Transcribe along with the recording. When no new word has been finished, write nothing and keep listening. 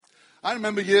I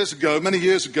remember many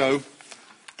years ago,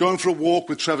 going for a walk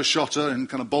with Trevor Shotter in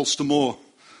kind of Bolster-Moor.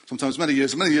 Sometimes many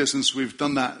years since we've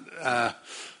done that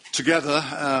together.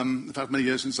 In fact, many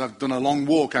years since I've done a long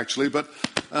walk, actually. But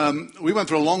we went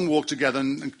for a long walk together,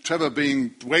 and Trevor,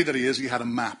 being the way that he is, he had a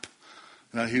map.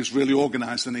 He was really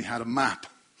organized, and he had a map.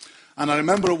 And I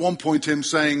remember at one point him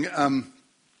saying,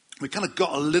 we kind of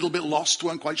got a little bit lost,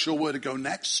 weren't quite sure where to go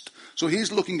next. So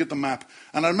he's looking at the map.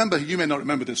 And I remember, you may not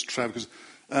remember this, Trevor, because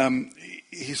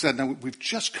he said, now, we've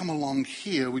just come along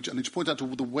here, and he just pointed out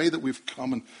to the way that we've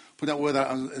come and put out where that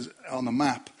is on the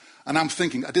map. And I'm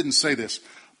thinking, I didn't say this,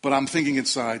 but I'm thinking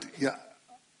inside, yeah,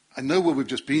 I know where we've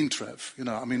just been, Trev.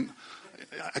 I mean,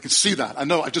 I can see that. I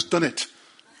know, I've just done it.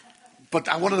 But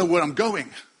I want to know where I'm going.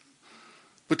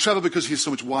 But Trevor, because he's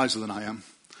so much wiser than I am,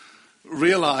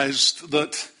 realized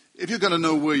that if you're going to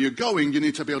know where you're going, you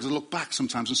need to be able to look back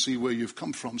sometimes and see where you've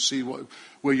come from, see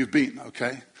where you've been,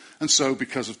 okay? And so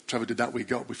because of Trevor did that, we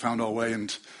found our way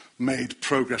and made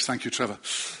progress. Thank you, Trevor.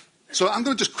 So I'm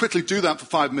going to just quickly do that for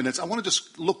 5 minutes. I want to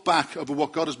just look back over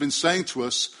what God has been saying to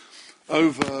us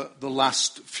over the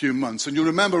last few months. And you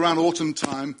remember around autumn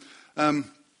time, Nathan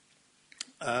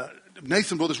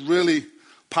brought this really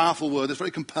powerful word, this very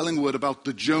compelling word about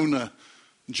the Jonah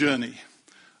journey.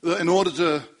 That in order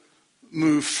to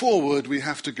move forward, we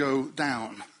have to go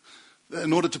down.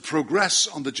 In order to progress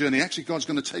on the journey, actually God's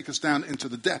going to take us down into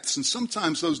the depths. And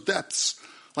sometimes those depths,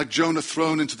 like Jonah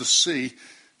thrown into the sea,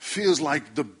 feels like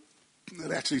it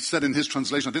actually said in his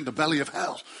translation, I think the belly of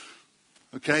hell.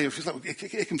 Okay, it feels like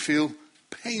it can feel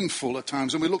painful at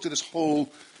times. And we looked at this whole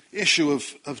issue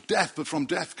of death, but from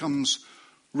death comes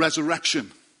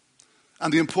resurrection.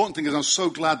 And the important thing is, I'm so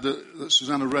glad that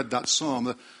Susanna read that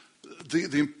psalm.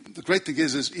 The great thing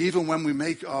is even when we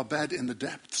make our bed in the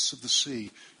depths of the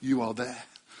sea, you are there.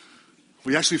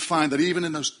 We actually find that even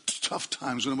in those tough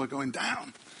times when we're going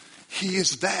down, he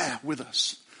is there with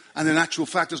us. And in actual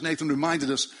fact, as Nathan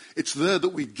reminded us, it's there that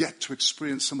we get to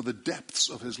experience some of the depths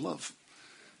of his love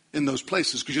in those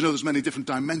places. Because there's many different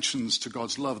dimensions to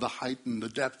God's love, the height and the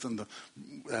depth and the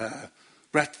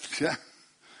breadth, yeah?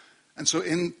 And so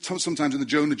sometimes in the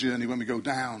Jonah journey, when we go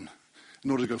down, in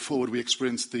order to go forward, we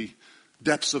experience the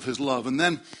depths of his love. And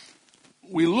then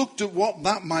we looked at what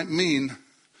that might mean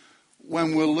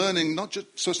when we're learning,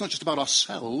 so it's not just about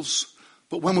ourselves,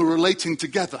 but when we're relating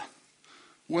together,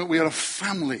 when we are a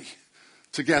family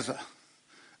together.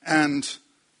 And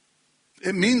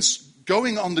it means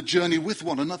going on the journey with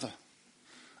one another.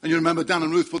 And you remember Dan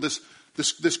and Ruth put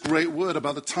this great word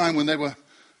about the time when they were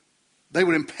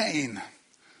in pain,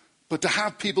 but to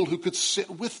have people who could sit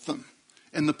with them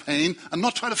in the pain and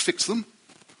not try to fix them,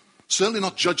 certainly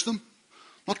not judge them,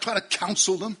 not try to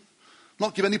counsel them,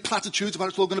 not give any platitudes about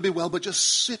it's all going to be well, but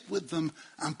just sit with them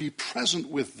and be present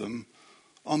with them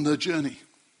on their journey.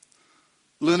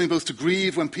 Learning both to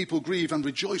grieve when people grieve and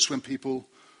rejoice when people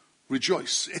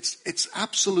rejoice. It's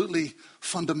absolutely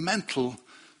fundamental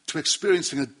to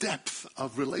experiencing a depth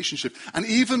of relationship. And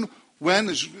even when,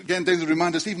 again, David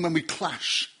reminded us, even when we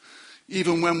clash,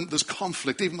 even when there's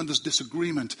conflict, even when there's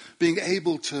disagreement, being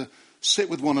able to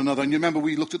sit with one another. And you remember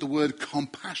we looked at the word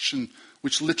compassion,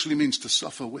 which literally means to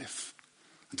suffer with.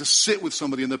 And to sit with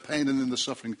somebody in the pain and in the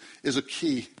suffering is a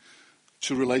key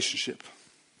to relationship.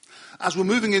 As we're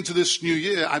moving into this new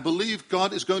year, I believe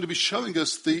God is going to be showing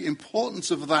us the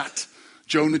importance of that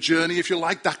Jonah journey, if you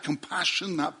like, that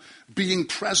compassion, that being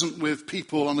present with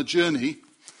people on a journey,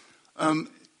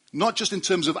 not just in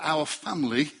terms of our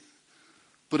family,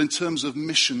 but in terms of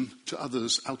mission to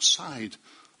others outside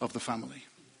of the family.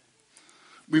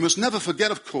 We must never forget,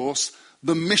 of course,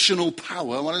 the missional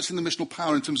power. When I say the missional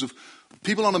power in terms of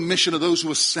people on a mission are those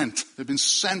who are sent. They've been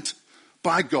sent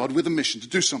by God with a mission to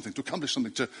do something, to accomplish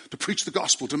something, to preach the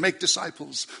gospel, to make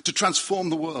disciples, to transform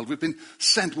the world. We've been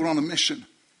sent, we're on a mission.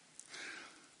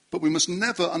 But we must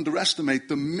never underestimate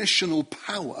the missional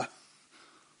power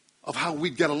of how we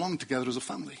get along together as a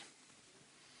family.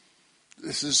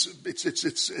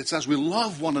 It's as we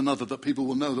love one another that people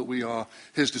will know that we are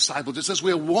his disciples. It's as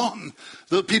we are one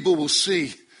that people will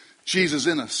see Jesus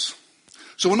in us.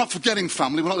 So we're not forgetting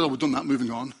family. We've done that,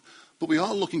 moving on. But we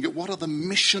are looking at what are the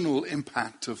missional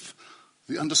impact of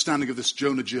the understanding of this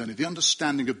Jonah journey, the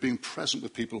understanding of being present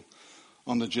with people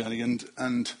on the journey. And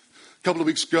a couple of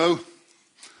weeks ago,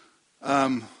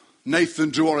 Nathan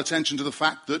drew our attention to the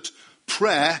fact that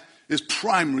prayer is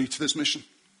primary to this mission.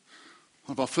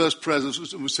 One of our first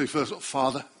prayers, we say first,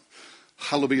 Father,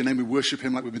 hallowed be your name. We worship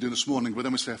him like we've been doing this morning. But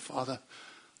then we say, Father,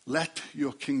 let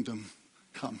your kingdom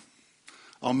come.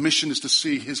 Our mission is to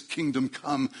see his kingdom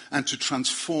come and to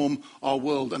transform our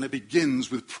world. And it begins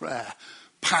with prayer.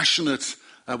 Passionate,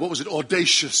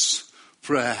 audacious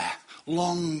prayer.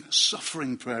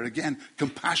 Long-suffering prayer. Again,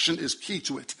 compassion is key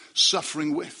to it.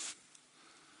 Suffering with.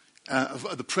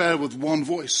 The prayer with one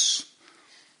voice.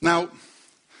 Now,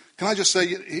 can I just say,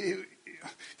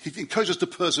 he encourages us to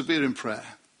persevere in prayer.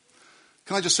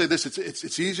 Can I just say this?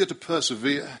 It's easier to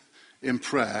persevere in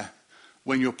prayer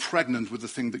when you're pregnant with the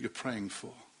thing that you're praying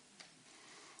for.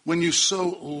 When you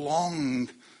so long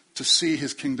to see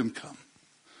his kingdom come.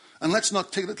 And let's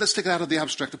take it out of the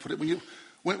abstract to put it.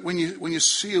 When you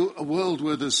see a world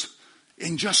where there's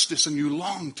injustice and you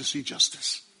long to see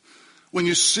justice. When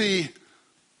you see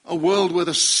a world where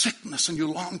there's sickness and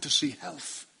you long to see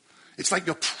health. It's like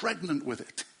you're pregnant with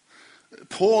it.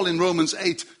 Paul in Romans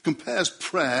 8 compares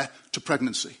prayer to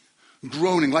pregnancy.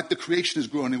 Groaning, like the creation is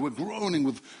groaning. We're groaning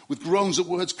with groans that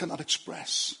words cannot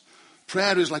express.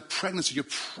 Prayer is like pregnancy. You're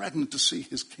pregnant to see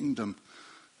his kingdom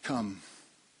come.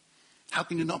 How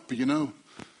can you not be? You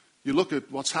look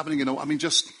at what's happening,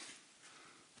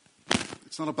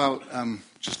 it's not about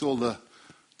just all the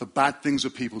bad things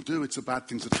that people do. It's the bad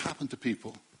things that happen to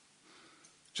people.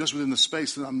 Just within the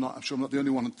space, and I'm sure I'm not the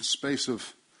only one, in the space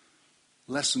of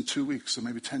less than 2 weeks or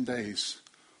maybe 10 days,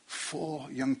 4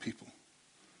 young people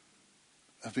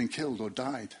have been killed or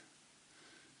died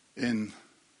in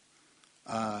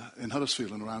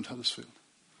Huddersfield and around Huddersfield.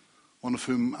 One of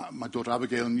whom my daughter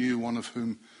Abigail knew, one of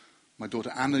whom my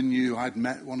daughter Anna knew. I'd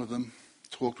met one of them,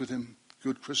 talked with him,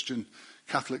 good Christian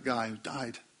Catholic guy who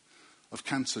died of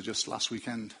cancer just last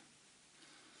weekend.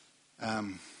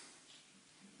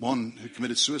 One who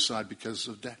committed suicide because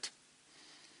of debt.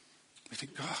 I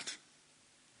think, God,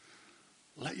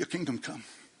 let your kingdom come.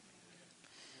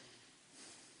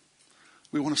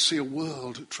 We want to see a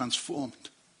world transformed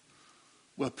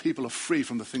where people are free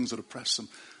from the things that oppress them.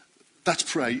 That's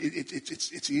prayer.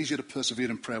 It's easier to persevere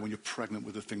in prayer when you're pregnant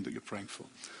with the thing that you're praying for.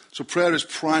 So prayer is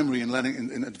primary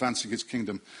in advancing his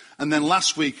kingdom. And then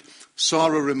last week,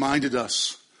 Sarah reminded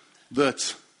us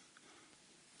that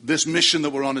this mission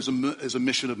that we're on is a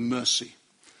mission of mercy.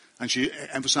 And she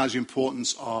emphasized the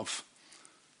importance of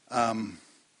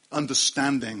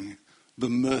understanding the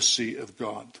mercy of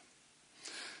God.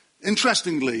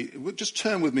 Interestingly, just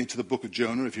turn with me to the book of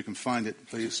Jonah, if you can find it,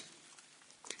 please.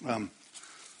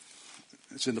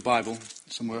 It's in the Bible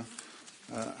somewhere.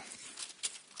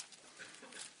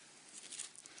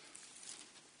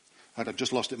 I've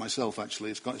just lost it myself, actually.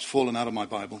 It's fallen out of my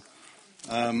Bible.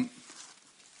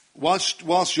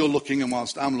 Whilst you're looking and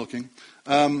whilst I'm looking,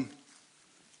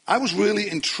 I was really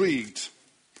intrigued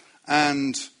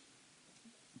and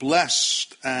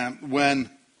blessed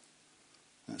when...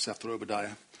 That's after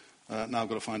Obadiah. Now I've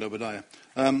got to find Obadiah.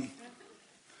 I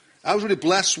was really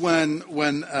blessed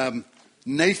when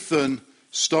Nathan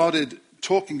started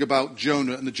talking about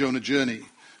Jonah and the Jonah journey.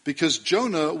 Because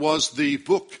Jonah was the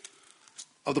book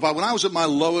of the Bible. When I was at my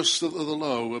lowest of the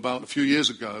low about a few years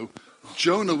ago,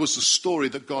 Jonah was the story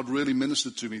that God really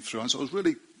ministered to me through. And so I was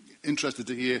really interested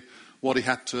to hear what he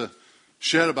had to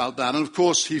share about that. And of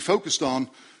course, he focused on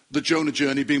the Jonah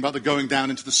journey being about the going down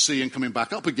into the sea and coming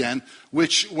back up again,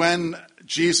 which when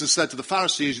Jesus said to the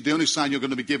Pharisees, the only sign you're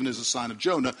going to be given is the sign of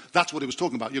Jonah, that's what he was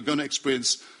talking about. You're going to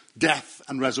experience death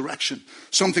and resurrection.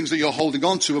 Some things that you're holding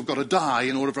on to have got to die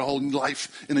in order for a whole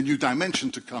life in a new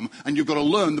dimension to come. And you've got to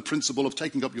learn the principle of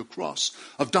taking up your cross,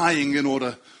 of dying in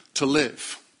order to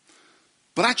live.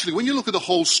 But actually, when you look at the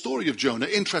whole story of Jonah,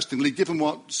 interestingly, given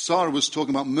what Sarah was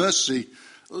talking about mercy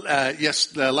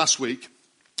last week,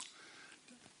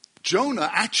 Jonah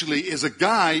actually is a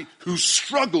guy who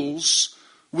struggles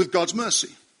with God's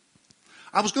mercy.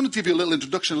 I was going to give you a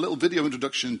little video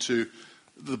introduction to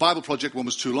the Bible Project. One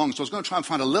was too long, so I was going to try and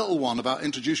find a little one about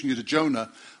introducing you to Jonah.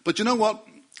 But you know what?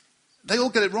 They all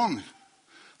get it wrong.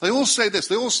 They all say this.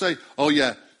 They all say, oh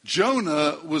yeah,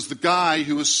 Jonah was the guy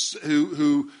who was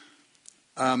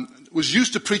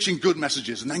used to preaching good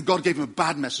messages, and then God gave him a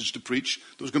bad message to preach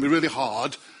that was going to be really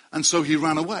hard, and so he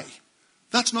ran away.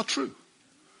 That's not true.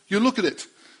 You look at it.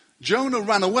 Jonah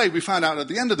ran away, we found out at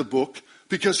the end of the book,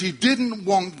 because he didn't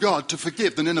want God to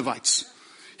forgive the Ninevites.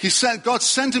 God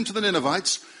sent him to the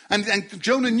Ninevites, and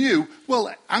Jonah knew, well,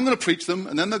 I'm going to preach them,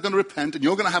 and then they're going to repent, and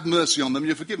you're going to have mercy on them,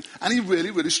 you're forgiven. And he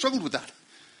really, really struggled with that.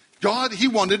 He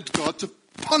wanted God to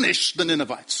punish the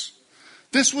Ninevites.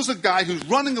 This was a guy who's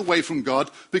running away from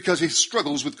God because he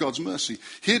struggles with God's mercy.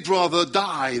 He'd rather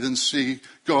die than see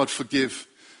God forgive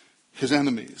his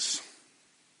enemies.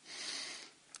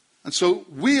 And so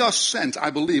we are sent,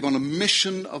 I believe, on a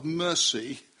mission of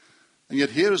mercy, and yet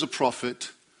here is a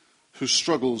prophet who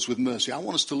struggles with mercy. I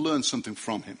want us to learn something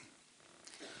from him.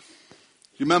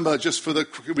 You remember, just for the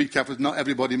quick recap, not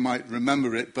everybody might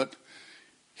remember it, but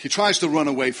he tries to run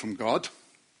away from God.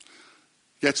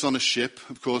 gets on a ship.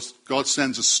 Of course, God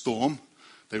sends a storm.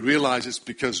 They realize it's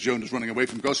because Jonah's running away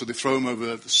from God, so they throw him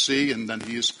over the sea, and then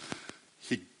he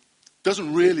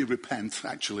doesn't really repent,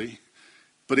 actually,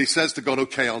 but he says to God,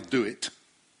 okay, I'll do it.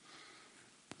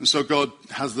 And so God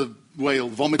has the whale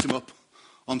vomit him up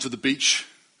onto the beach.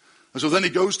 And so then he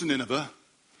goes to Nineveh,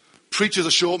 preaches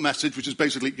a short message, which is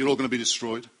basically, you're all going to be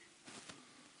destroyed.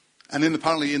 And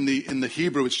apparently in the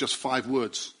Hebrew, it's just 5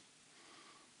 words.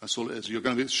 That's all it is. You're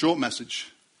going to be a short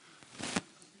message.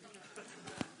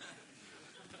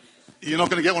 You're not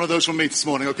going to get one of those from me this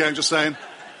morning, okay? I'm just saying.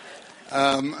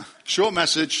 Short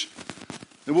message.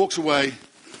 He walks away.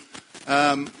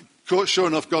 Sure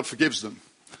enough, God forgives them.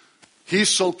 He's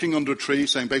sulking under a tree,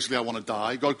 saying, basically, I want to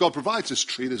die. God provides this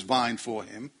tree, this vine for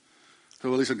him.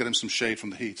 So at least I'll get him some shade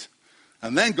from the heat.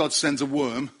 And then God sends a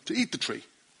worm to eat the tree.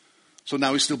 So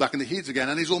now he's still back in the heat again,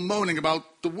 and he's all moaning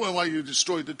about the worm, why you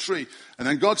destroyed the tree. And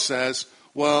then God says,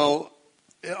 well,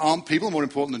 aren't people more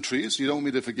important than trees? You don't want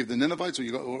me to forgive the Ninevites, or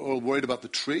you're all worried about the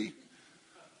tree?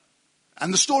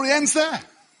 And the story ends there.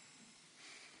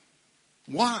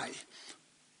 Why?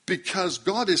 Because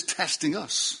God is testing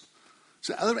us.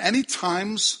 So are there any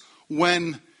times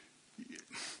when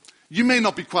you may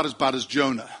not be quite as bad as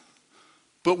Jonah,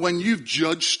 but when you've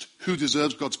judged who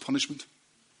deserves God's punishment,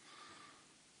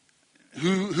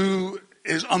 who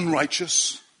is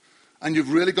unrighteous, and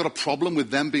you've really got a problem with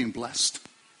them being blessed,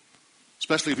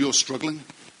 especially if you're struggling?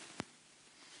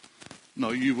 No,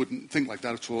 you wouldn't think like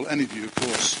that at all. Any of you, of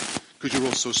course, because you're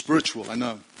all so spiritual, I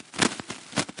know.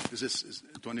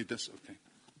 Do I need this? Okay.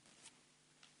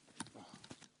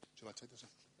 Shall I take this?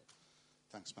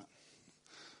 Thanks,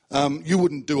 Matt. You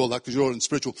wouldn't do all that because you're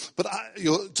unspiritual. But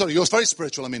you're very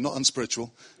spiritual. I mean, not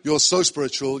unspiritual. You're so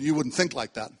spiritual, you wouldn't think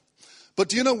like that. But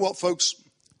do you know what, folks?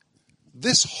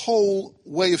 This whole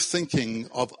way of thinking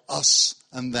of us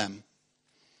and them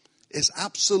is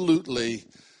absolutely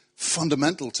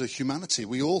fundamental to humanity.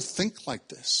 We all think like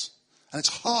this. And it's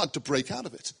hard to break out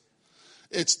of it.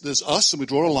 There's us, and we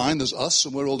draw a line. There's us,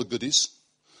 and we're all the goodies.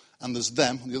 And there's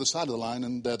them on the other side of the line,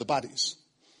 and they're the baddies.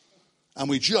 And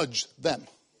we judge them.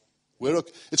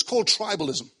 It's called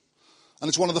tribalism. And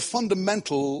it's one of the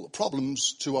fundamental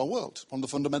problems to our world, one of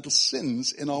the fundamental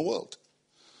sins in our world.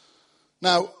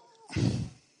 Now,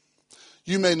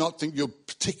 you may not think you're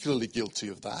particularly guilty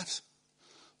of that,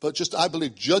 but I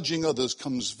believe judging others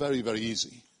comes very, very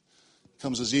easy. It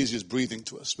comes as easy as breathing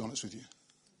to us, to be honest with you.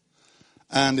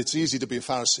 And it's easy to be a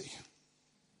Pharisee.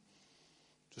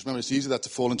 Just remember, it's easy to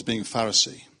fall into being a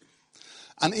Pharisee.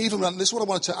 And even, this is what I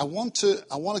want to tell you,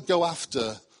 I want to go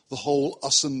after the whole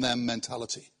us and them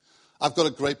mentality. I've got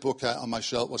a great book on my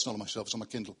shelf. Well, it's not on my shelf, it's on my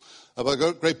Kindle. I've got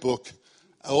a great book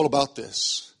all about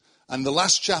this. And the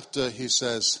last chapter, he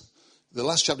says, the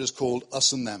last chapter is called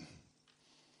Us and Them.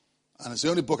 And it's the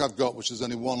only book I've got which there's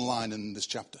only one line in this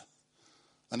chapter.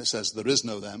 And it says, there is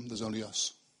no them, there's only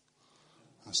us.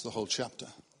 That's the whole chapter.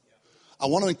 I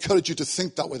want to encourage you to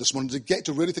think that way this morning,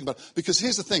 to really think about it. Because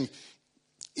here's the thing.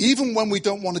 Even when we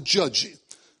don't want to judge,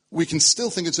 we can still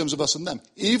think in terms of us and them.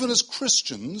 Even as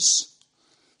Christians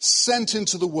sent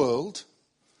into the world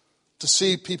to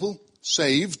see people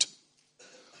saved,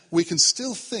 we can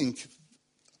still think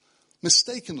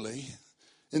mistakenly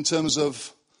in terms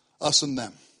of us and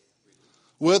them.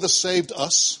 We're the saved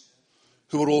us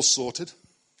who are all sorted.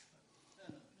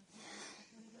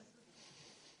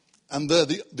 And they're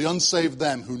the unsaved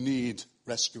them who need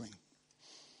rescuing.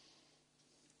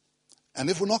 And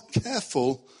if we're not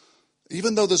careful,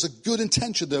 even though there's a good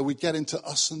intention there, we get into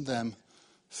us and them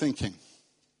thinking.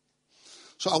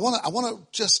 So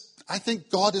I think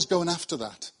God is going after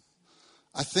that.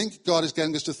 I think God is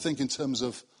getting us to think in terms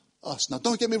of us. Now,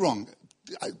 don't get me wrong.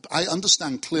 I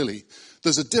understand clearly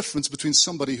there's a difference between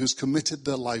somebody who's committed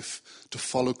their life to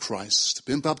follow Christ,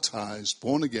 been baptized,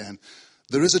 born again.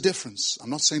 There is a difference. I'm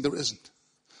not saying there isn't.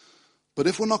 But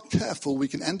if we're not careful, we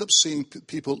can end up seeing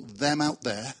people, them out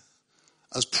there,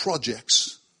 as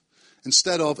projects.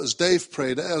 Instead of, as Dave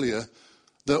prayed earlier,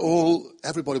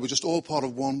 everybody, we're just all part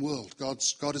of one world. God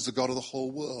is the God of the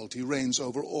whole world. He reigns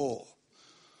over all.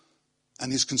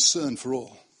 And he's concerned for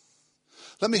all.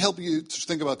 Let me help you to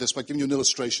think about this by giving you an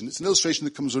illustration. It's an illustration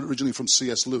that comes originally from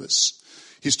C.S. Lewis.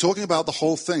 He's talking about the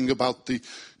whole thing about the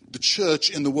church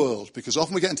in the world, because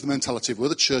often we get into the mentality of we're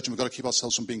the church and we've got to keep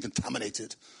ourselves from being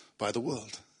contaminated by the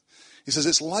world. He says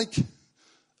it's like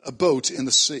a boat in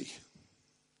the sea.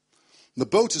 The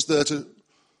boat is there to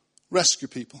rescue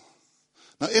people.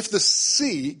 Now, if the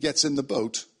sea gets in the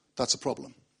boat, that's a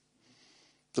problem.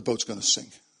 The boat's going to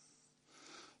sink.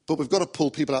 But we've got to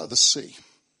pull people out of the sea.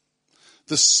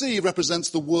 The sea represents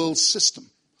the world system.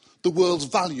 the world's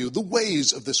value, the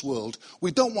ways of this world.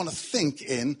 We don't want to think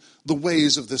in the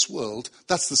ways of this world.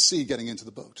 That's the sea getting into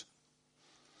the boat.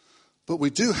 But we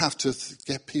do have to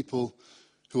get people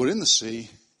who are in the sea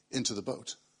into the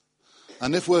boat.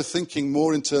 And if we're thinking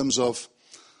more in terms of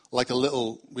like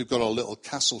we've got our little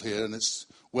castle here, and it's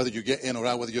whether you get in or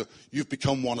out, whether you've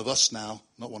become one of us now,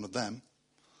 not one of them,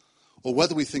 or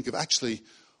whether we think of actually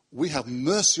we have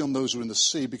mercy on those who are in the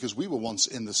sea because we were once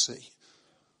in the sea.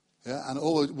 Yeah, and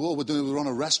all we're doing, we're on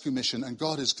a rescue mission, and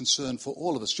God is concerned for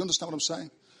all of us. Do you understand what I'm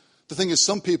saying? The thing is,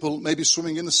 some people may be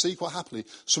swimming in the sea quite happily.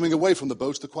 Swimming away from the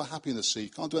boat, they're quite happy in the sea.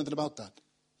 Can't do anything about that.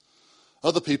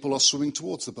 Other people are swimming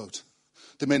towards the boat.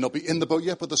 They may not be in the boat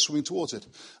yet, but they're swimming towards it.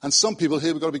 And some people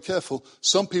here, we've got to be careful.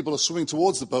 Some people are swimming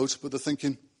towards the boat, but they're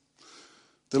thinking,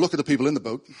 they look at the people in the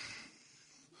boat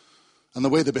and the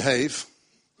way they behave,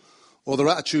 or their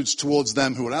attitudes towards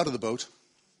them who are out of the boat.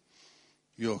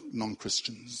 You're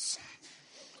non-Christians.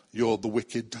 You're the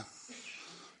wicked.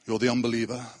 You're the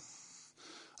unbeliever.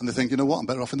 And they think, you know what, I'm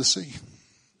better off in the sea.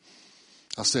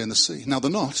 I'll stay in the sea. Now,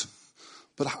 they're not.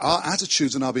 But our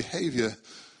attitudes and our behavior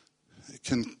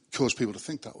can cause people to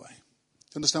think that way. Do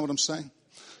you understand what I'm saying?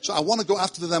 So I want to go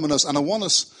after them and us, and I want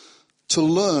us to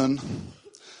learn.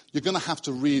 You're going to have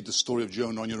to read the story of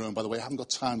Jonah on your own, by the way. I haven't got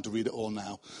time to read it all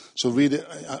now. So read it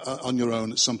on your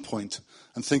own at some point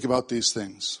and think about these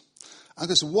things. And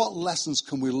I say, what lessons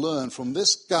can we learn from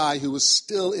this guy who was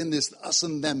still in this us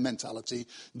and them mentality,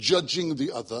 judging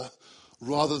the other,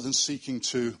 rather than seeking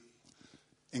to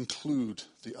include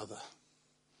the other?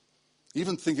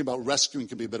 Even thinking about rescuing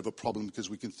can be a bit of a problem, because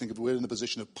we can think of we're in a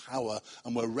position of power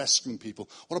and we're rescuing people.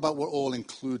 What about we're all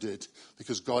included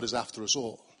because God is after us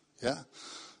all? Yeah?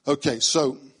 Okay,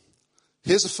 so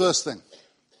here's the first thing.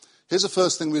 Here's the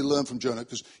first thing we learn from Jonah.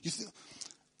 Because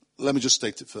let me just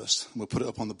state it first, and we'll put it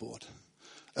up on the board.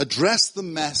 Address the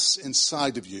mess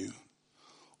inside of you,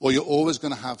 or you're always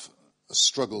going to have a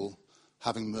struggle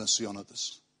having mercy on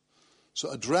others. So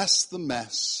address the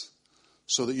mess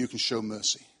so that you can show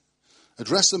mercy.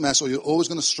 Address the mess, or you're always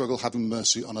going to struggle having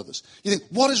mercy on others. You think,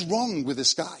 what is wrong with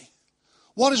this guy?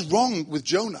 What is wrong with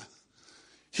Jonah?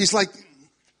 He's like,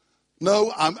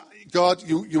 no, God,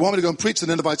 you want me to go and preach to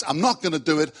the Ninevites? I'm not going to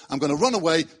do it. I'm going to run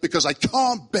away because I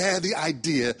can't bear the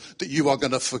idea that you are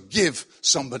going to forgive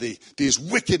somebody, these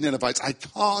wicked Ninevites. I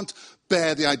can't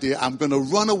bear the idea. I'm going to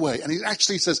run away. And he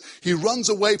actually says he runs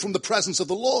away from the presence of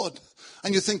the Lord.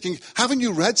 And you're thinking, haven't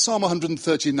you read Psalm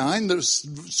 139 that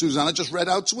Susanna just read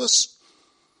out to us?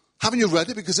 Haven't you read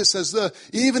it? Because it says there,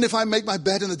 even if I make my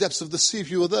bed in the depths of the sea,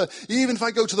 you are there. Even if I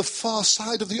go to the far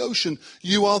side of the ocean,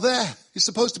 you are there. He's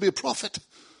supposed to be a prophet.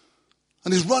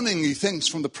 And he's running, he thinks,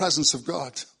 from the presence of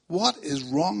God. What is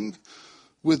wrong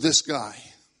with this guy?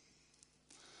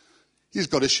 He's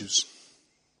got issues.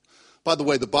 By the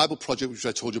way, the Bible Project, which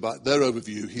I told you about, their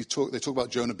overview, they talk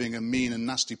about Jonah being a mean and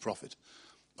nasty prophet.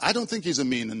 I don't think he's a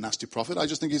mean and nasty prophet. I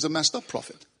just think he's a messed up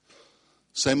prophet.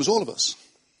 Same as all of us.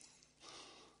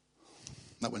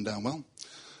 That went down well.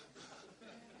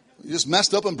 He's just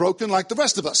messed up and broken like the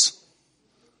rest of us.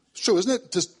 It's true, isn't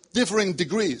it? Just differing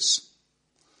degrees.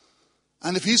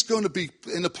 And if he's going to be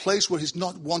in a place where he's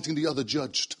not wanting the other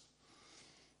judged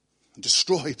and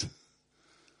destroyed,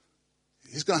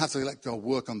 he's going to have to let God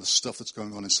work on the stuff that's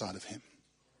going on inside of him.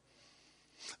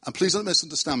 And please don't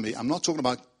misunderstand me. I'm not talking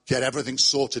about get everything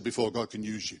sorted before God can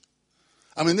use you.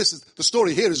 I mean, this is the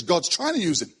story here is God's trying to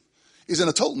use him. He's in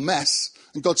a total mess,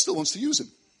 and God still wants to use him.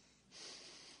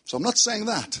 So I'm not saying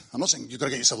that. I'm not saying you've got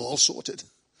to get yourself all sorted.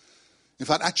 In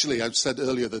fact, actually, I've said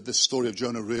earlier that this story of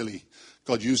Jonah really,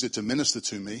 God used it to minister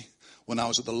to me when I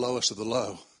was at the lowest of the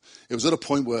low. It was at a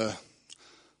point where,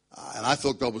 and I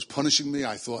thought God was punishing me.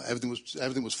 I thought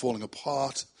everything was falling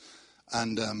apart.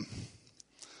 And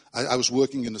I was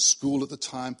working in a school at the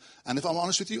time. And if I'm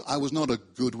honest with you, I was not a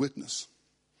good witness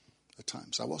at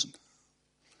times. I wasn't.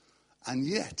 And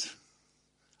yet,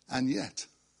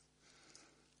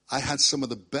 I had some of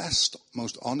the best,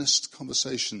 most honest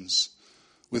conversations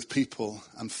with people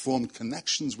and formed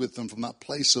connections with them from that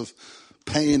place of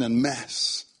pain and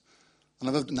mess.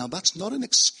 And now that's not an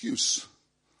excuse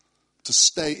to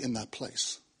stay in that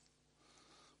place.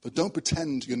 But don't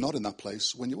pretend you're not in that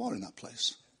place when you are in that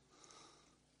place.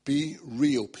 Be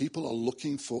real. People are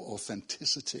looking for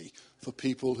authenticity, for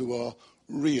people who are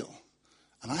real.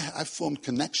 And I've formed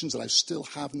connections that I still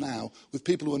have now with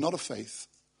people who are not of faith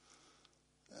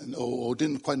or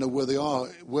didn't quite know where they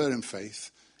were in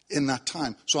faith in that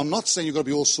time. So I'm not saying you've got to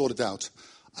be all sorted out.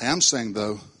 I am saying,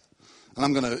 though, and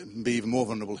I'm going to be even more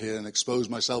vulnerable here and expose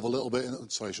myself a little bit.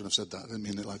 Sorry, I shouldn't have said that. I didn't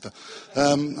mean it like that.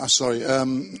 I'm sorry.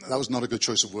 That was not a good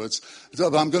choice of words.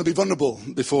 But I'm going to be vulnerable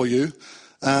before you.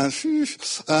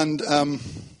 And I'm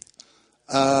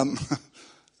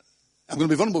going to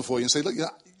be vulnerable for you and say, look,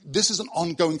 this is an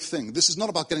ongoing thing. This is not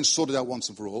about getting sorted out once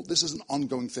and for all. This is an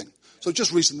ongoing thing. So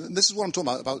just recently, and this is what I'm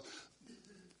talking about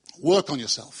work on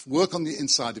yourself, work on the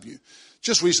inside of you.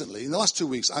 Just recently, in the last 2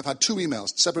 weeks, I've had 2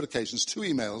 emails, separate occasions, 2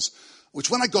 emails, which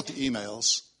when I got the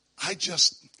emails,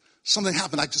 something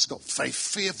happened. I just got very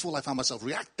fearful. I found myself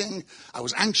reacting. I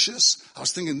was anxious. I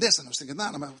was thinking this and I was thinking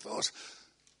that. And I thought,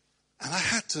 and I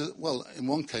had to, well, in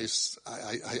one case,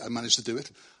 I managed to do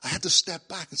it. I had to step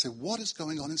back and say, what is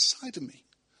going on inside of me?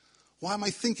 Why am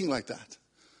I thinking like that?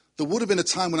 There would have been a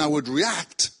time when I would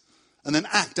react and then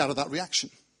act out of that reaction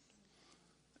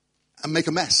and make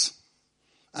a mess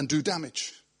and do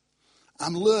damage.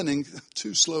 I'm learning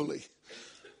too slowly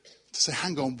to say,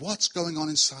 hang on, what's going on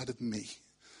inside of me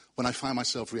when I find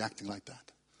myself reacting like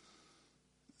that?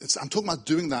 I'm talking about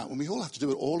doing that when we all have to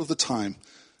do it all of the time.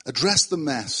 Address the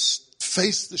mess.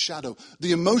 Face the shadow.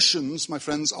 The emotions, my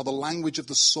friends, are the language of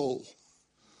the soul.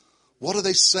 What are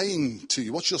they saying to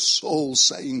you? What's your soul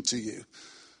saying to you?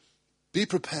 Be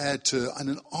prepared to, in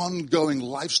an ongoing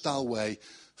lifestyle way,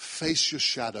 face your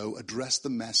shadow, address the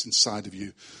mess inside of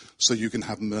you so you can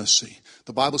have mercy.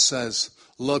 The Bible says,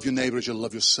 love your neighbor as you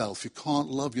love yourself. You can't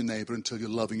love your neighbor until you're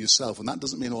loving yourself. And that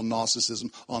doesn't mean all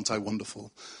narcissism, aren't I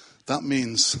wonderful? That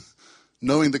means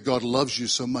knowing that God loves you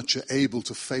so much, you're able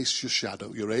to face your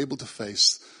shadow. You're able to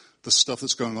face the stuff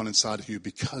that's going on inside of you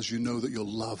because you know that you're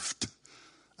loved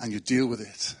and you deal with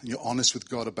it and you're honest with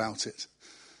God about it.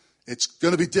 It's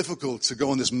going to be difficult to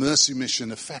go on this mercy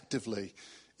mission effectively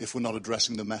if we're not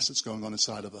addressing the mess that's going on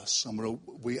inside of us. And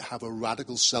we have a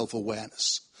radical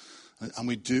self-awareness. And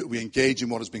we engage in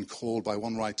what has been called by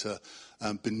one writer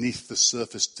beneath the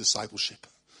surface discipleship.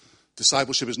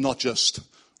 Discipleship is not just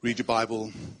read your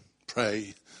Bible,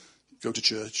 pray, go to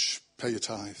church, pay your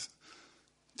tithe.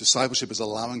 Discipleship is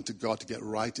allowing God to get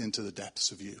right into the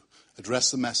depths of you.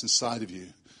 Address the mess inside of you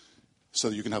so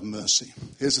that you can have mercy.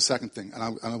 Here's the second thing,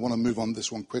 and I want to move on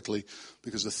this one quickly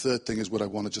because the third thing is what I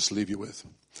want to just leave you with.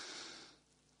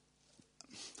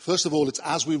 First of all, it's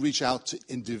as we reach out to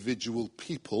individual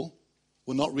people,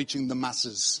 we're not reaching the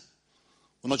masses.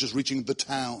 We're not just reaching the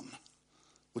town.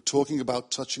 We're talking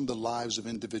about touching the lives of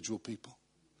individual people.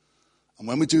 And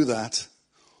when we do that,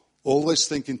 always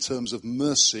think in terms of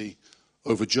mercy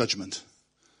over judgment,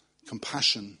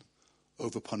 compassion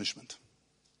over punishment.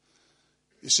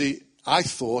 You see, I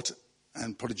thought,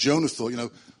 and probably Jonah thought,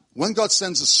 when God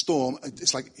sends a storm,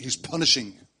 it's like he's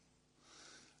punishing.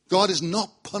 God is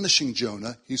not punishing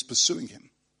Jonah, he's pursuing him.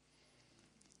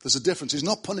 There's a difference. He's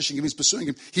not punishing him, he's pursuing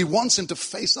him. He wants him to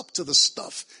face up to the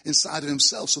stuff inside of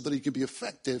himself so that he can be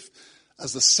effective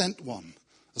as the sent one,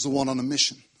 as the one on a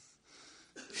mission.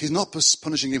 He's not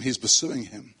punishing him, he's pursuing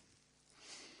him.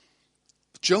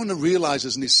 Jonah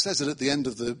realizes, and he says it at the end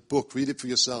of the book, read it for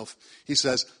yourself. He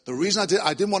says, the reason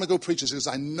I didn't want to go preach is because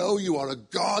I know you are a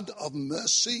God of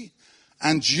mercy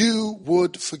and you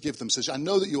would forgive them. He says, I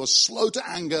know that you are slow to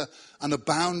anger and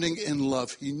abounding in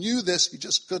love. He knew this, he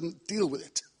just couldn't deal with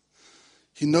it.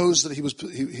 He knows that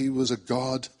he was a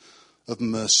God of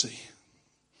mercy.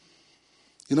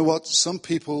 You know what? Some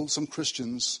people, some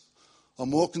Christians, are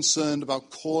more concerned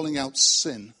about calling out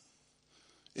sin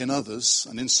in others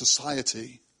and in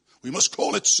society. We must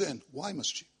call it sin. Why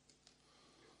must you?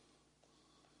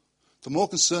 They're more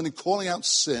concerned in calling out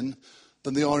sin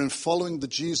than they are in following the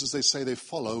Jesus they say they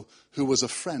follow, who was a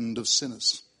friend of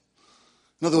sinners.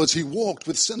 In other words, he walked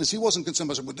with sinners. He wasn't concerned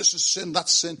by saying, well, this is sin,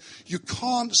 that's sin. You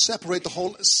can't separate the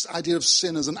whole idea of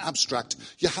sin as an abstract.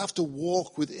 You have to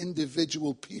walk with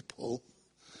individual people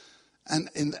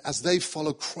and as they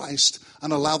follow Christ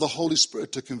and allow the Holy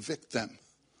Spirit to convict them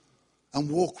and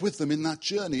walk with them in that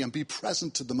journey and be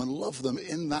present to them and love them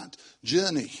in that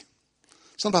journey.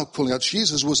 It's not about calling out.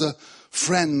 Jesus was a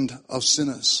friend of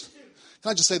sinners.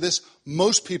 Can I just say this?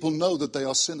 Most people know that they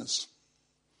are sinners.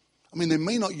 I mean, they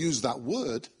may not use that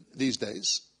word these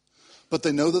days, but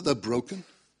they know that they're broken,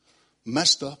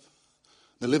 messed up.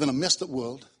 They live in a messed up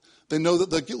world. They know that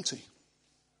they're guilty.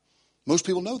 Most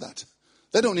people know that.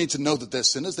 They don't need to know that they're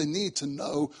sinners. They need to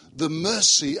know the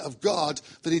mercy of God,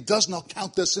 that he does not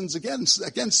count their sins against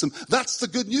them. That's the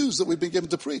good news that we've been given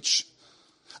to preach.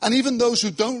 And even those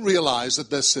who don't realize that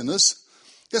they're sinners,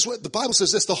 guess what? The Bible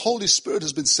says this, the Holy Spirit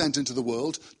has been sent into the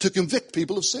world to convict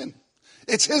people of sin.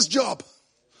 It's his job,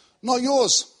 not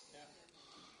yours.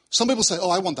 Some people say,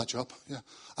 I want that job. Yeah,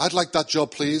 I'd like that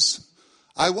job, please.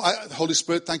 Holy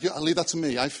Spirit, thank you. I'll leave that to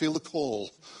me. I feel the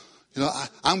call.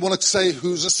 I want to say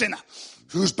who's a sinner.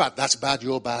 Who's bad? That's bad.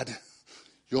 You're bad.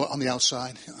 You're on the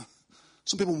outside.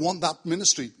 Some people want that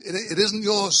ministry. It isn't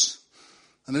yours.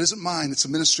 And it isn't mine. It's a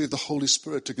ministry of the Holy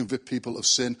Spirit to convict people of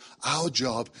sin. Our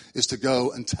job is to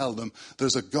go and tell them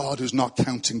there's a God who's not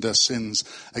counting their sins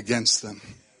against them.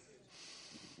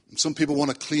 And some people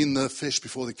want to clean their fish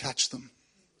before they catch them.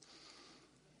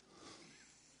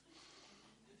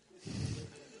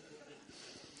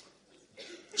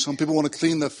 Some people want to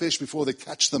clean their fish before they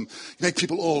catch them. You make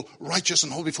people all righteous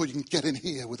and holy before you can get in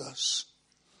here with us.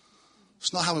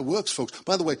 It's not how it works, folks.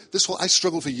 By the way, I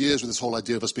struggled for years with this whole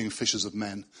idea of us being fishers of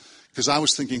men. Because I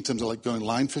was thinking in terms of like going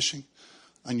line fishing.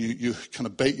 And you kind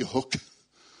of bait your hook.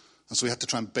 And so we had to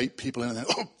try and bait people in and then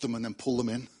hook them and then pull them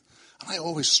in. And I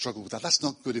always struggled with that. That's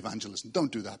not good evangelism.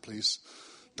 Don't do that, please.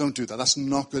 Don't do that. That's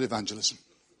not good evangelism.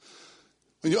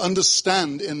 When you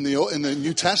understand in the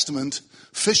New Testament,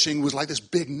 fishing was like this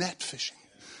big net fishing.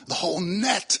 The whole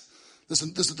net. There's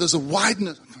a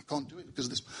wideness. I can't do it because of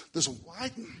this. There's a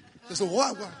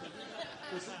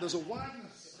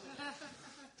wideness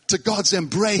to God's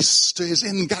embrace, to his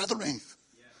ingathering.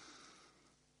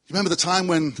 You remember the time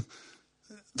when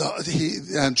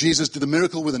Jesus did a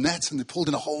miracle with a net and they pulled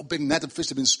in a whole big net of fish.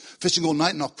 They've been fishing all night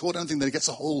and not caught anything. Then he gets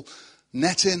a whole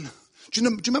net in. Do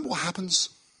you remember what happens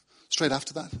straight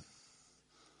after that?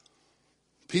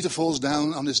 Peter falls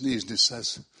down on his knees and he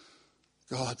says,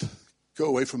 God, go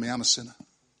away from me, I'm a sinner.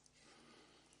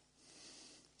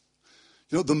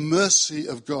 You know, the mercy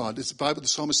of God, it's the Bible, the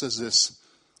psalmist says this,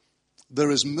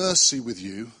 there is mercy with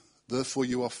you, therefore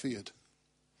you are feared.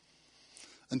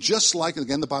 And just like,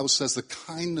 again, the Bible says the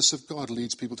kindness of God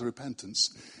leads people to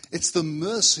repentance. It's the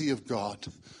mercy of God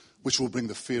which will bring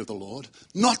the fear of the Lord.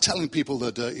 Not telling people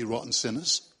they're dirty, rotten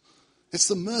sinners. It's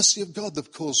the mercy of God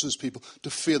that causes people to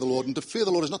fear the Lord. And to fear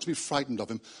the Lord is not to be frightened of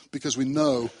him, because we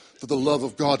know that the love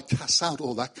of God casts out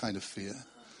all that kind of fear.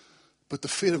 But the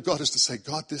fear of God is to say,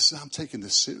 God, I'm taking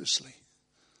this seriously.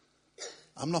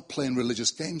 I'm not playing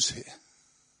religious games here.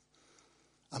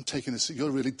 I'm taking this, you're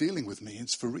really dealing with me.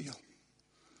 It's for real.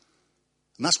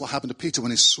 And that's what happened to Peter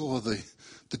when he saw the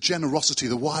generosity,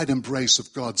 the wide embrace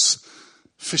of God's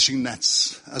fishing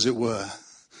nets, as it were.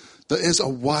 There is a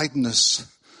wideness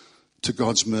to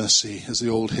God's mercy, as the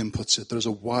old hymn puts it. There is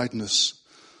a wideness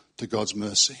to God's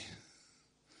mercy.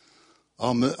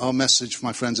 Our message,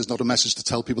 my friends, is not a message to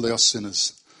tell people they are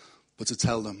sinners, but to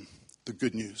tell them the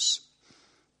good news,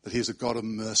 that he is a God of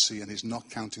mercy and he's not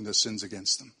counting their sins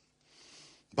against them.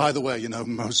 By the way, you know,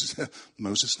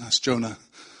 that's Jonah.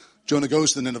 Jonah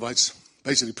goes to the Ninevites,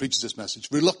 basically preaches this message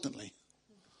reluctantly.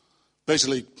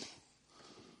 Basically,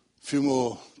 a few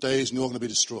more days and you're going to be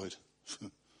destroyed.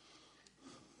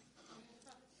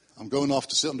 I'm going off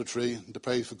to sit on the tree and to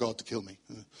pray for God to kill me.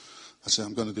 I say,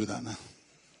 I'm going to do that now.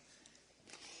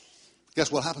 Guess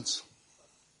what happens?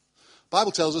 The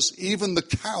Bible tells us even the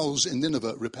cows in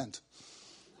Nineveh repent.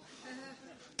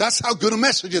 That's how good a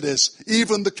message it is.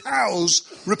 Even the cows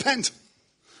repent.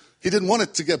 He didn't want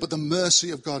it to get, but the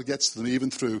mercy of God gets to them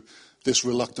even through this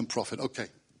reluctant prophet. Okay.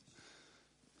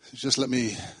 Just let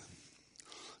me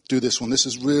do this one. This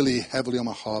is really heavily on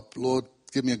my heart. Lord,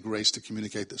 give me a grace to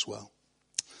communicate this well.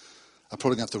 I'm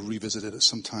probably going to have to revisit it at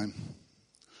some time.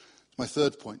 My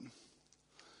third point.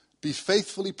 Be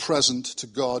faithfully present to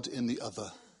God in the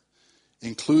other,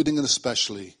 including and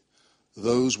especially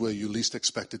those where you least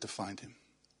expected to find him.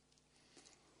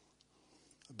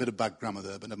 A bit of bad grammar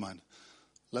there, but never mind.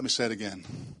 Let me say it again.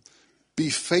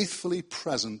 Be faithfully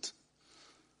present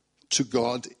to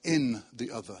God in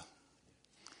the other.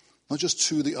 Not just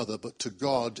to the other, but to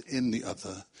God in the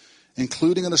other,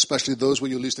 including and especially those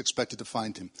where you least expected to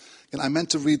find him. And I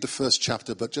meant to read the first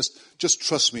chapter, but just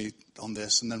trust me on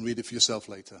this and then read it for yourself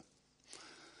later.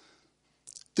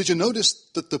 Did you notice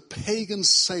that the pagan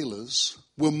sailors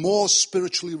were more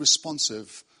spiritually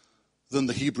responsive than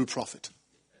the Hebrew prophet?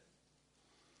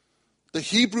 The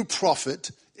Hebrew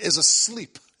prophet is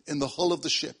asleep in the hull of the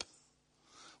ship,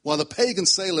 while the pagan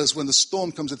sailors, when the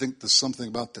storm comes, they think there's something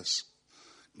about this.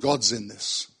 God's in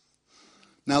this.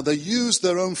 Now, they used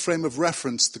their own frame of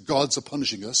reference, the gods are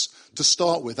punishing us, to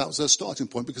start with. That was their starting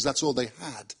point because that's all they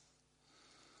had.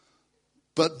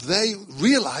 But they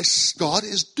realize God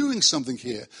is doing something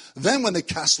here. Then when they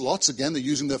cast lots, again, they're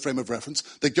using their frame of reference.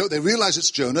 They realize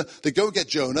it's Jonah. They go get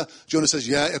Jonah. Jonah says,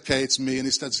 yeah, okay, it's me. And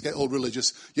he starts to get all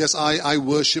religious. Yes, I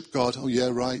worship God. Oh, yeah,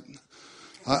 right.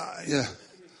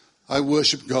 I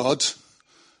worship God.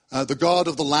 The God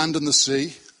of the land and the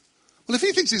sea. Well, if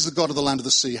he thinks he's the God of the land of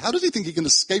the sea, how does he think he can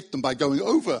escape them by going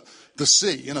over the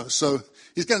sea? You know, so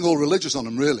he's getting all religious on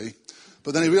them, really.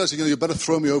 But then he realizes, you better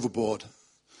throw me overboard.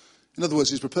 In other words,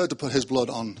 he's prepared to put his blood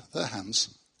on their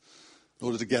hands in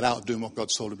order to get out of doing what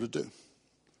God's told him to do.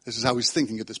 This is how he's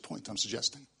thinking at this point, I'm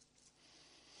suggesting.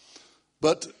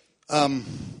 But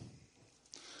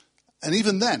And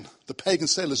even then, the pagan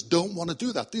sailors don't want to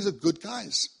do that. These are good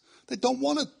guys. They don't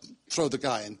want to throw the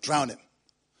guy and drown him.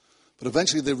 But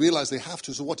eventually they realize they have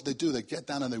to, so what do? They get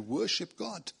down and they worship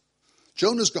God.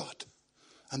 Jonah's God.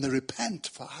 And they repent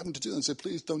for having to do that and say,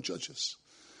 please don't judge us.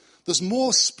 There's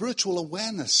more spiritual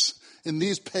awareness in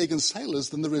these pagan sailors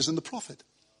than there is in the prophet.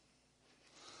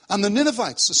 And the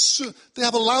Ninevites, they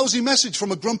have a lousy message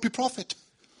from a grumpy prophet.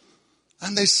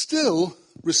 And they still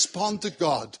respond to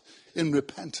God in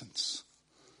repentance.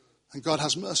 And God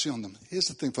has mercy on them. Here's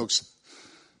the thing, folks.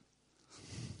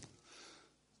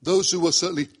 Those who were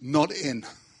certainly not in,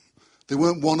 they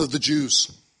weren't one of the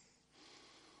Jews.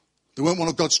 They weren't one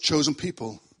of God's chosen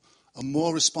people, are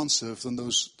more responsive than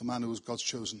the man who was God's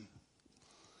chosen.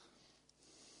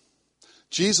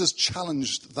 Jesus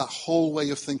challenged that whole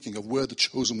way of thinking of we're the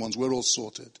chosen ones, we're all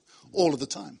sorted, all of the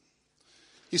time.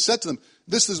 He said to them,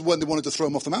 this is when they wanted to throw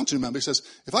him off the mountain, remember? He says,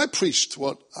 if I preached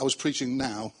what I was preaching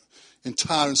now in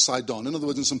Tyre and Sidon, in other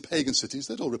words, in some pagan cities,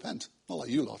 they'd all repent. Not like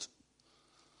you lot.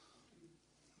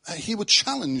 He would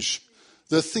challenge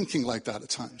their thinking like that at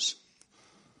times.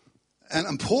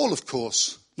 And Paul, of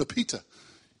course, no, Peter,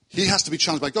 he has to be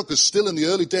challenged by God because still in the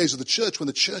early days of the church, when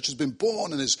the church has been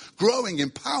born and is growing in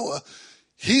power,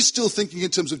 he's still thinking in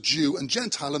terms of Jew and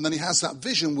Gentile, and then he has that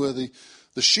vision where the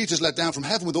sheet is let down from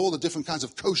heaven with all the different kinds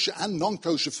of kosher and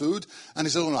non-kosher food. And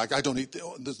he says, oh, I don't eat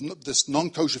this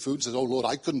non-kosher food. He says, oh, Lord,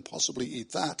 I couldn't possibly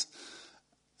eat that.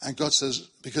 And God says,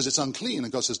 because it's unclean.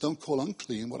 And God says, don't call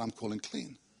unclean what I'm calling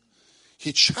clean.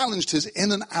 He challenged his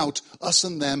in and out, us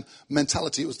and them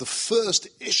mentality. It was the first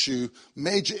issue,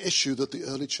 major issue that the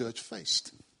early church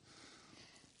faced.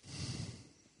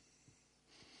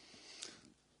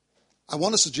 I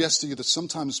want to suggest to you that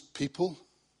sometimes people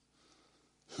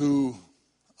who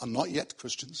are not yet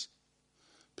Christians,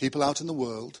 people out in the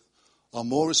world, are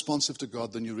more responsive to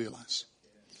God than you realize.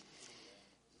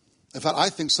 In fact, I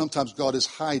think sometimes God is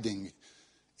hiding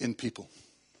in people.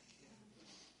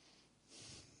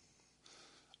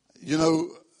 You know,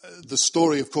 the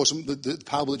story, of course, the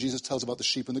parable that Jesus tells about the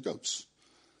sheep and the goats.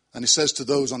 And he says to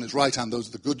those on his right hand, those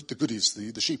are the goodies,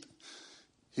 the sheep.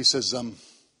 He says, you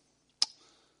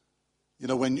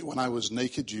know, when I was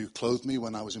naked, you clothed me.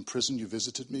 When I was in prison, you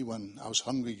visited me. When I was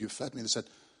hungry, you fed me. And they said,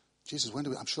 Jesus,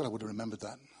 I'm sure I would have remembered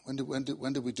that. When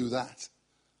did we do that?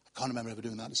 I can't remember ever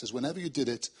doing that. He says, whenever you did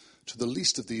it to the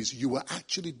least of these, you were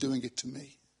actually doing it to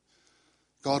me.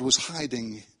 God was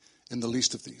hiding in the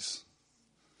least of these.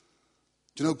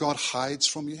 Do you know God hides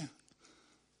from you? And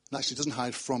actually, he doesn't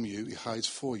hide from you. He hides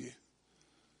for you.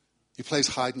 He plays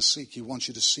hide and seek. He wants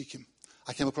you to seek him.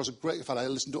 I came across in fact,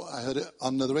 I heard it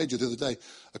on the radio the other day,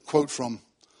 a quote from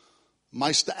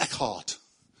Meister Eckhart.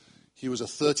 He was a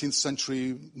 13th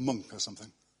century monk or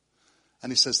something.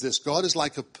 And he says this, God is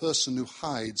like a person who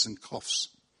hides and coughs.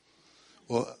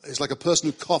 Or he's like a person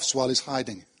who coughs while he's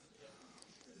hiding.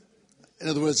 In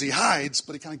other words, he hides,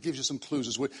 but he kind of gives you some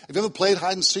clues. Have you ever played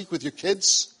hide and seek with your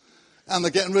kids? And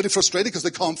they're getting really frustrated because they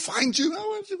can't find you.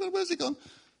 Oh, where's he gone?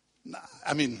 Nah,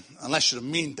 I mean, unless you're a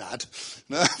mean dad.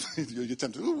 No, you're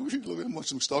tempted, look at him, watch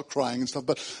them start crying and stuff.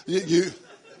 But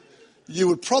you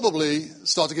would probably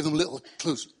start to give them little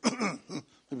clues.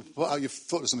 Maybe put out your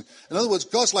foot or something. In other words,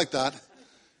 God's like that.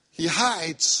 He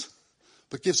hides,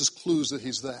 but gives us clues that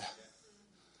he's there.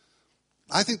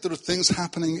 I think there are things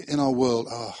happening in our world.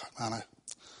 Oh, man, I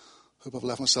hope I've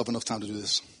left myself enough time to do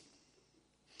this.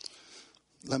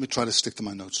 Let me try to stick to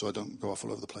my notes so I don't go off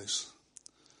all over the place.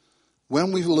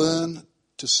 When we learn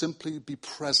to simply be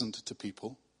present to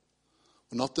people,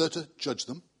 we're not there to judge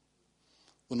them.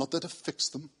 We're not there to fix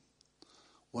them.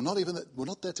 We're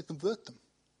not there to convert them.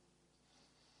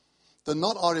 They're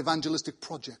not our evangelistic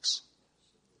projects.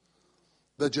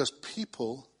 They're just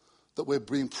people that we're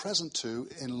being present to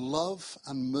in love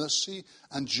and mercy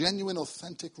and genuine,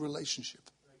 authentic relationship.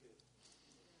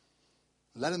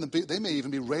 Letting them be, they may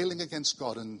even be railing against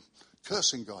God and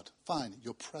cursing God. Fine,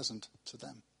 you're present to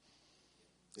them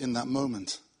in that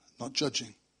moment, not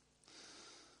judging.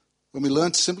 When we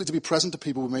learn simply to be present to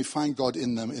people, we may find God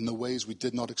in them in the ways we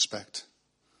did not expect.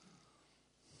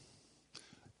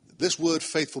 This word,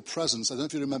 faithful presence, I don't know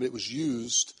if you remember, it was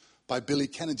used by Billy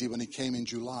Kennedy when he came in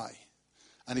July.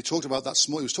 And he talked about that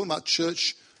he was talking about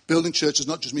church, building churches,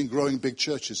 not just mean growing big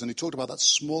churches. And he talked about that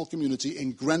small community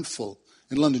in Grenfell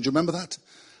in London. Do you remember that?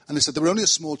 And he said they were only a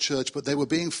small church, but they were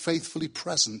being faithfully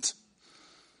present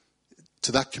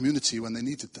to that community when they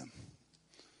needed them.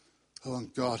 Oh,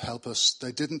 and God help us.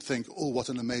 They didn't think, oh, what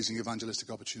an amazing evangelistic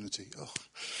opportunity. Oh,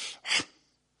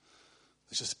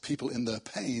 it's just people in their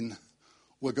pain.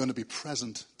 We're going to be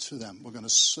present to them. We're going to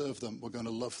serve them. We're going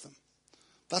to love them.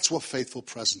 That's what faithful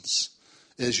presence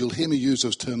is. You'll hear me use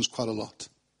those terms quite a lot.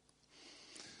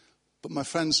 But my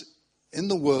friends, in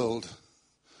the world,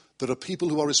 there are people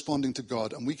who are responding to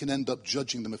God, and we can end up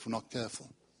judging them if we're not careful.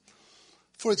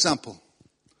 For example,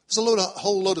 there's a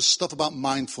whole load of stuff about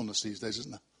mindfulness these days,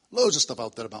 isn't there? Loads of stuff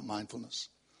out there about mindfulness.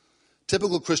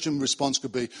 Typical Christian response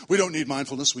could be, we don't need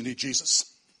mindfulness, we need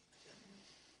Jesus.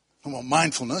 Come on,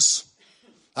 mindfulness,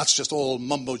 that's just all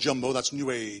mumbo jumbo, that's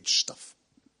new age stuff.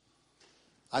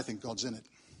 I think God's in it.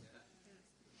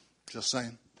 Just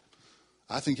saying.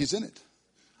 I think he's in it.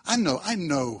 I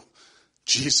know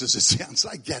Jesus is the answer.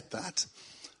 I get that.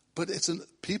 But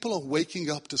people are waking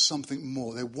up to something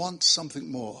more. They want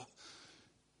something more.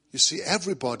 You see,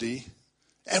 everybody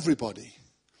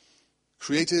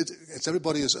created, it's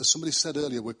everybody, as somebody said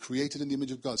earlier, we're created in the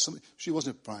image of God. She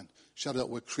wasn't it, Brian? Shouted out,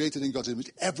 we're created in God's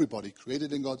image. Everybody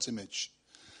created in God's image.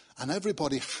 And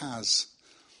everybody has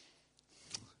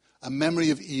a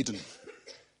memory of Eden.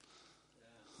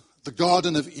 The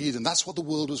Garden of Eden. That's what the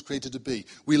world was created to be.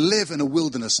 We live in a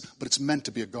wilderness, but it's meant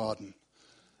to be a garden.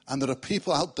 And there are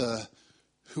people out there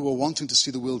who are wanting to see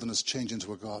the wilderness change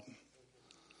into a garden.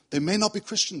 They may not be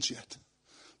Christians yet,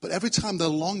 but every time they're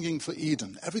longing for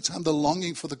Eden, every time they're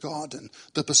longing for the garden,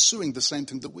 they're pursuing the same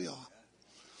thing that we are.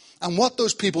 And what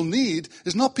those people need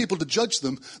is not people to judge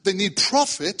them. They need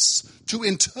prophets to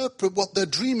interpret what they're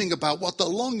dreaming about, what they're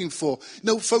longing for. You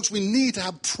know, folks, we need to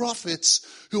have prophets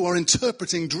who are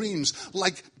interpreting dreams,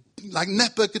 like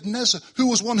Nebuchadnezzar, who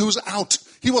was one who was out.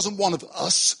 He wasn't one of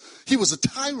us. He was a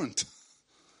tyrant.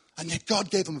 And yet God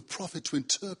gave him a prophet to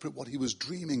interpret what he was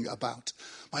dreaming about.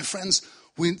 My friends,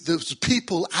 there's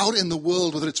people out in the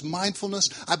world, whether it's mindfulness,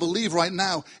 I believe right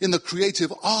now, in the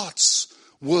creative arts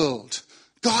world,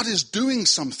 God is doing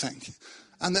something.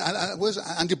 And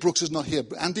Andy Brooks is not here.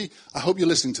 But Andy, I hope you're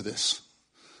listening to this.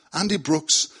 Andy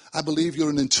Brooks, I believe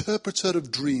you're an interpreter of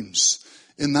dreams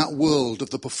in that world of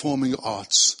the performing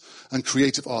arts and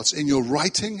creative arts. In your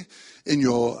writing, in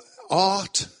your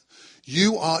art,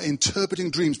 you are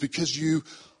interpreting dreams because you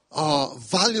are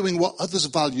valuing what others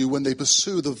value when they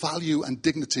pursue the value and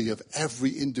dignity of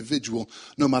every individual,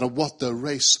 no matter what their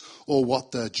race or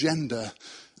what their gender.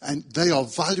 And they are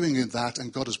valuing in that,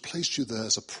 and God has placed you there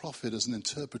as a prophet, as an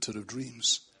interpreter of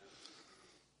dreams.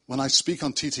 When I speak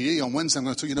on TTE on Wednesday, I'm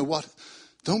going to tell you, you know what?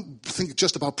 Don't think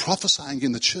just about prophesying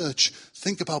in the church.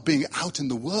 Think about being out in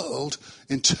the world,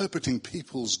 interpreting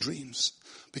people's dreams.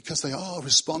 Because they are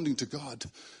responding to God,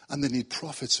 and they need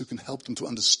prophets who can help them to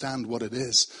understand what it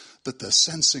is that they're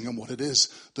sensing and what it is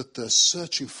that they're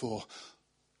searching for.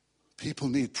 People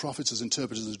need prophets as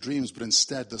interpreters of dreams, but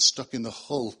instead they're stuck in the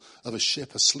hull of a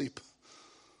ship asleep.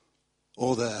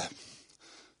 Or they're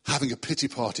having a pity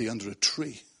party under a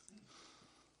tree.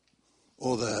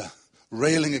 Or they're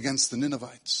railing against the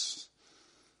Ninevites.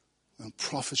 And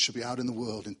prophets should be out in the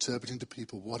world interpreting to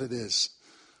people what it is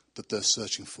that they're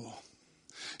searching for.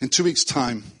 In 2 weeks'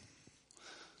 time,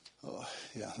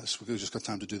 we've just got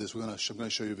time to do this. I'm going to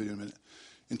show you a video in a minute.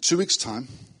 In 2 weeks' time,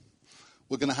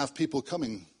 we're going to have people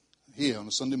coming here on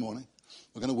a Sunday morning.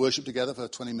 We're going to worship together for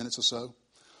 20 minutes or so.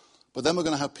 But then we're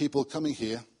going to have people coming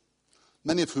here,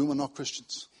 many of whom are not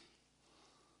Christians.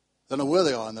 They don't know where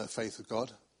they are in their faith with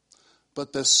God,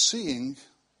 but they're seeing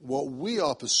what we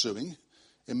are pursuing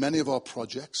in many of our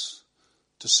projects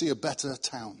to see a better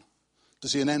town, to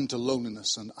see an end to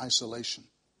loneliness and isolation,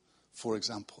 for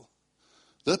example.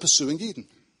 They're pursuing Eden,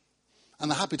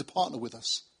 and they're happy to partner with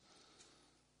us.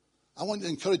 I want to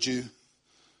encourage you,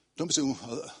 don't be saying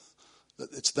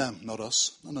that it's them, not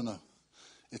us. No.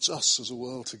 It's us as a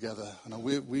world together. And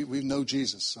we know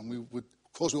Jesus, and of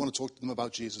course we want to talk to them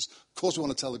about Jesus. Of course we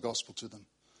want to tell the gospel to them.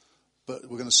 But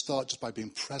we're going to start just by being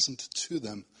present to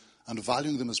them and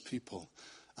valuing them as people,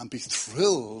 and be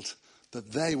thrilled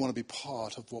that they want to be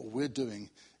part of what we're doing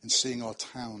in seeing our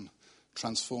town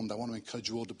transformed. I want to encourage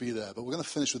you all to be there. But we're going to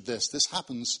finish with this. This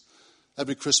happens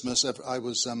every Christmas. I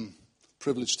was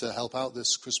privileged to help out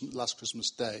this last Christmas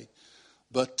Day.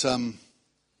 But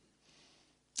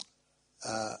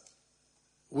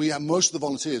we have most of the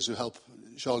volunteers who help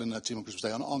Charlie and her team on Christmas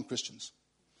Day aren't Christians.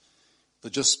 They're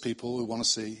just people who want to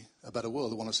see a better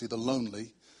world, who want to see the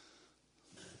lonely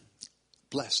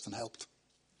blessed and helped.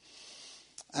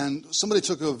 And somebody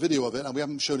took a video of it, and we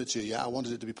haven't shown it to you yet. I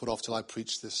wanted it to be put off till I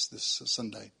preach this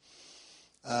Sunday.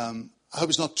 I hope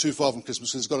it's not too far from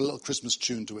Christmas, because it's got a little Christmas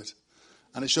tune to it.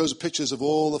 And it shows pictures of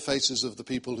all the faces of the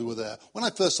people who were there. When I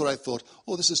first saw it, I thought,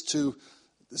 this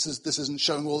isn't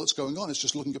showing all that's going on. It's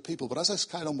just looking at people. But as I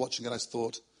carried on watching it, I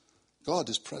thought, God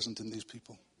is present in these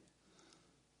people.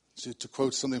 To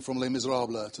quote something from Les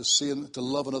Miserables, to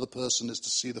love another person is to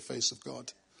see the face of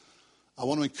God. I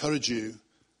want to encourage you,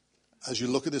 as you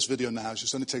look at this video now, it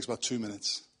just only takes about 2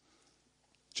 minutes.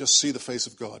 Just see the face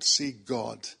of God. See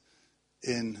God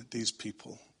in these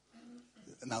people.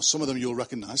 Now, some of them you'll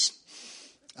recognize,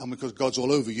 and because God's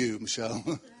all over you, Michelle,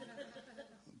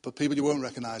 but people you won't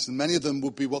recognize. And many of them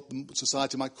would be what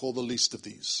society might call the least of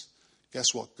these.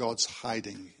 Guess what? God's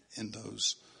hiding in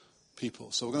those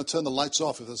people. So we're going to turn the lights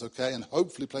off, if that's okay, and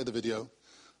hopefully play the video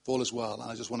if all is well.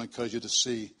 And I just want to encourage you to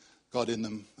see God in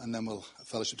them, and then we'll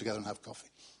fellowship together and have coffee.